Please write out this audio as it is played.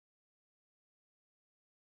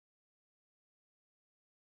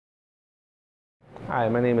Hi,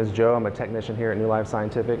 my name is Joe. I'm a technician here at New Life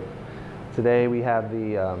Scientific. Today we have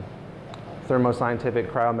the Thermo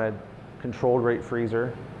CryoMed controlled rate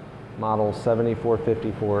freezer, model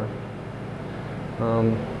 7454.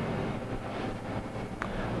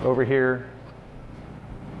 Over here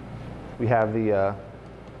we have the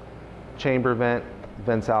chamber vent,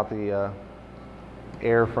 vents out the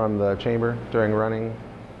air from the chamber during running.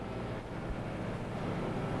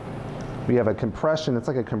 We have a compression, it's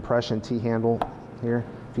like a compression T-handle here.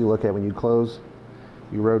 If you look at when you close,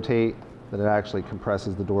 you rotate, then it actually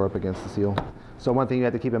compresses the door up against the seal. So one thing you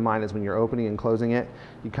have to keep in mind is when you're opening and closing it,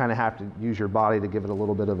 you kind of have to use your body to give it a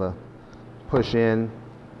little bit of a push in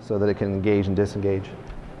so that it can engage and disengage.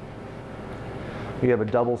 We have a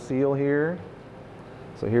double seal here.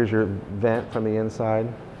 So here's your vent from the inside.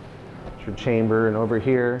 It's your chamber, and over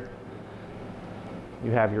here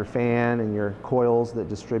you have your fan and your coils that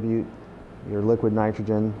distribute your liquid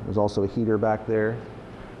nitrogen. There's also a heater back there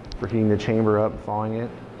for heating the chamber up, thawing it.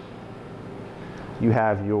 You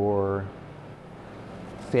have your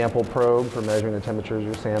sample probe for measuring the temperatures of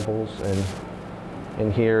your samples,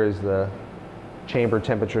 and here is the chamber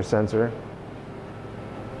temperature sensor.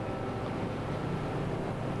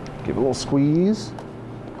 Give it a little squeeze.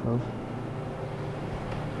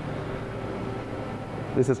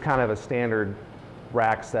 This is kind of a standard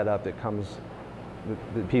rack setup that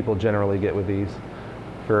that people generally get with these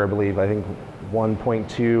for, I think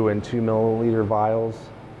 1.2 and 2 milliliter vials.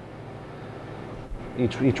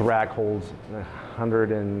 Each rack holds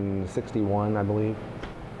 161, I believe.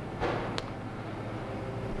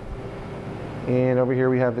 And over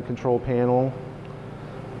here we have the control panel.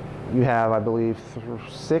 You have, I believe,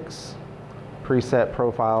 6 preset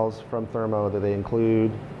profiles from Thermo that they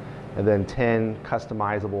include, and then 10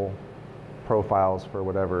 customizable profiles for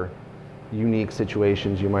whatever unique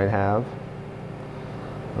situations you might have.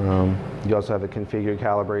 You also have a configure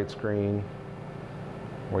calibrate screen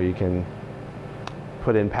where you can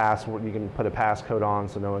put in password. You can put a passcode on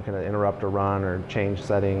so no one can interrupt a run or change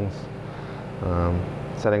settings.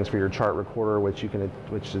 Settings for your chart recorder, which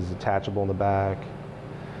is attachable in the back.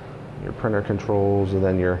 Your printer controls, and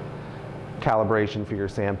then your calibration for your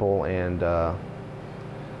sample and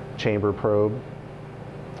chamber probe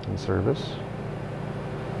in service.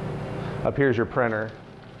 Up here is your printer.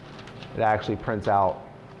 It actually prints out,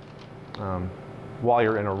 while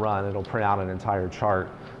you're in a run, it'll print out an entire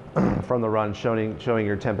chart from the run showing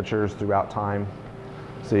your temperatures throughout time,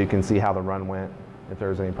 so you can see how the run went, if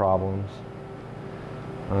there's any problems.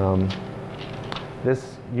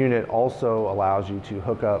 This unit also allows you to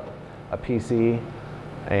hook up a PC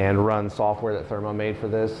and run software that Thermo made for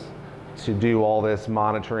this to do all this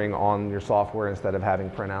monitoring on your software instead of having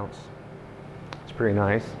printouts. It's pretty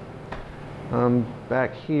nice.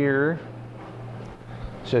 Back here,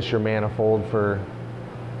 it's just your manifold for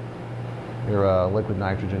your liquid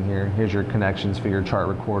nitrogen here. Here's your connections for your chart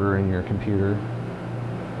recorder and your computer.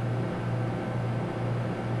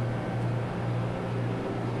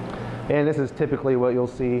 And this is typically what you'll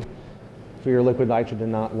see for your liquid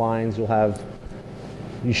nitrogen lines.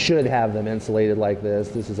 You should have them insulated like this.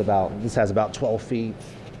 This has about 12 feet,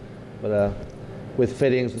 but with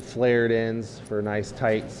fittings with flared ends for a nice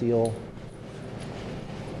tight seal.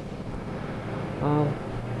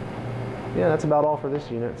 Yeah, that's about all for this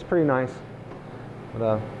unit. It's pretty nice.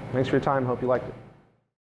 But thanks for your time. Hope you liked it.